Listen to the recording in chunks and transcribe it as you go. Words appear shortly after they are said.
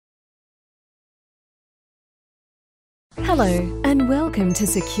Hello and welcome to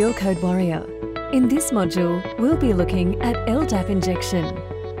Secure Code Warrior. In this module, we'll be looking at LDAP injection.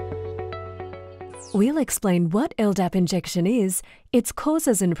 We'll explain what LDAP injection is, its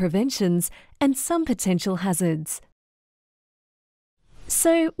causes and preventions, and some potential hazards.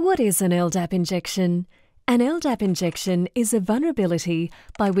 So, what is an LDAP injection? An LDAP injection is a vulnerability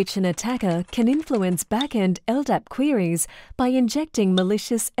by which an attacker can influence back-end LDAP queries by injecting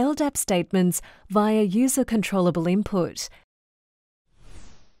malicious LDAP statements via user-controllable input.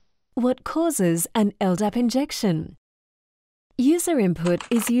 What causes an LDAP injection? User input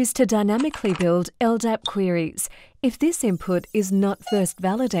is used to dynamically build LDAP queries. If this input is not first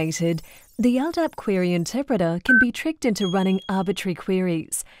validated, the LDAP query interpreter can be tricked into running arbitrary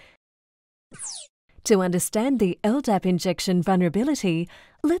queries. To understand the LDAP injection vulnerability,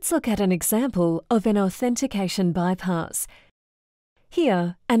 let's look at an example of an authentication bypass.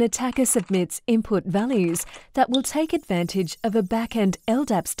 Here, an attacker submits input values that will take advantage of a back-end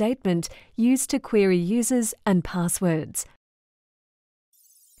LDAP statement used to query users and passwords.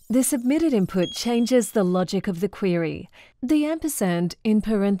 The submitted input changes the logic of the query. The ampersand in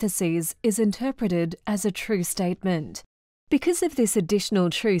parentheses is interpreted as a true statement. Because of this additional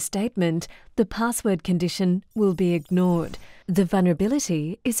true statement, the password condition will be ignored. The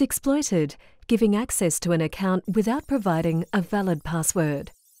vulnerability is exploited, giving access to an account without providing a valid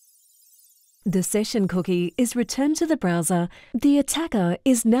password. The session cookie is returned to the browser. The attacker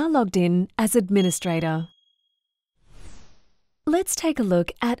is now logged in as administrator. Let's take a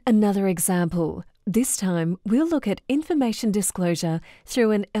look at another example. This time, we'll look at information disclosure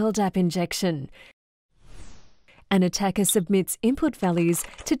through an LDAP injection. An attacker submits input values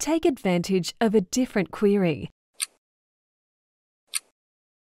to take advantage of a different query.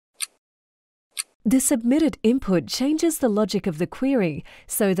 The submitted input changes the logic of the query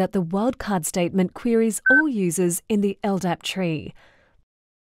so that the wildcard statement queries all users in the LDAP tree.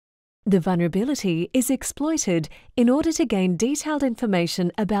 The vulnerability is exploited in order to gain detailed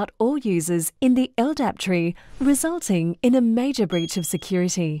information about all users in the LDAP tree, resulting in a major breach of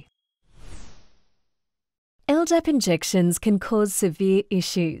security. LDAP injections can cause severe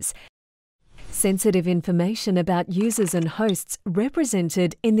issues. Sensitive information about users and hosts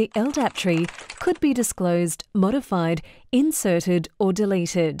represented in the LDAP tree could be disclosed, modified, inserted, or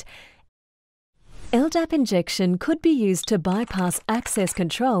deleted. LDAP injection could be used to bypass access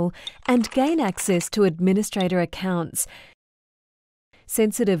control and gain access to administrator accounts.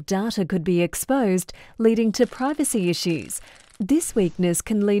 Sensitive data could be exposed, leading to privacy issues. This weakness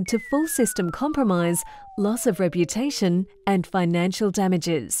can lead to full system compromise, loss of reputation, and financial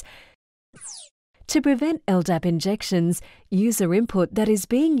damages. To prevent LDAP injections, user input that is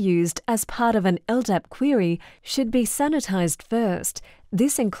being used as part of an LDAP query should be sanitized first.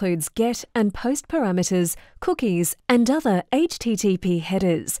 This includes GET and POST parameters, cookies, and other HTTP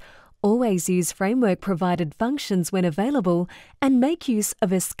headers. Always use framework-provided functions when available and make use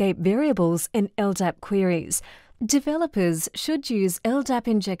of escape variables in LDAP queries. Developers should use LDAP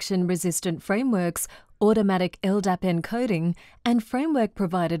injection-resistant frameworks, automatic LDAP encoding, and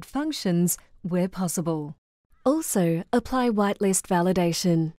framework-provided functions where possible. Also, apply whitelist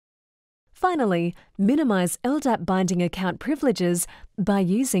validation. Finally, minimize LDAP binding account privileges by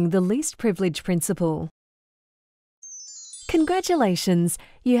using the least privilege principle. Congratulations!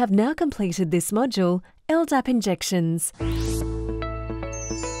 You have now completed this module, LDAP injections.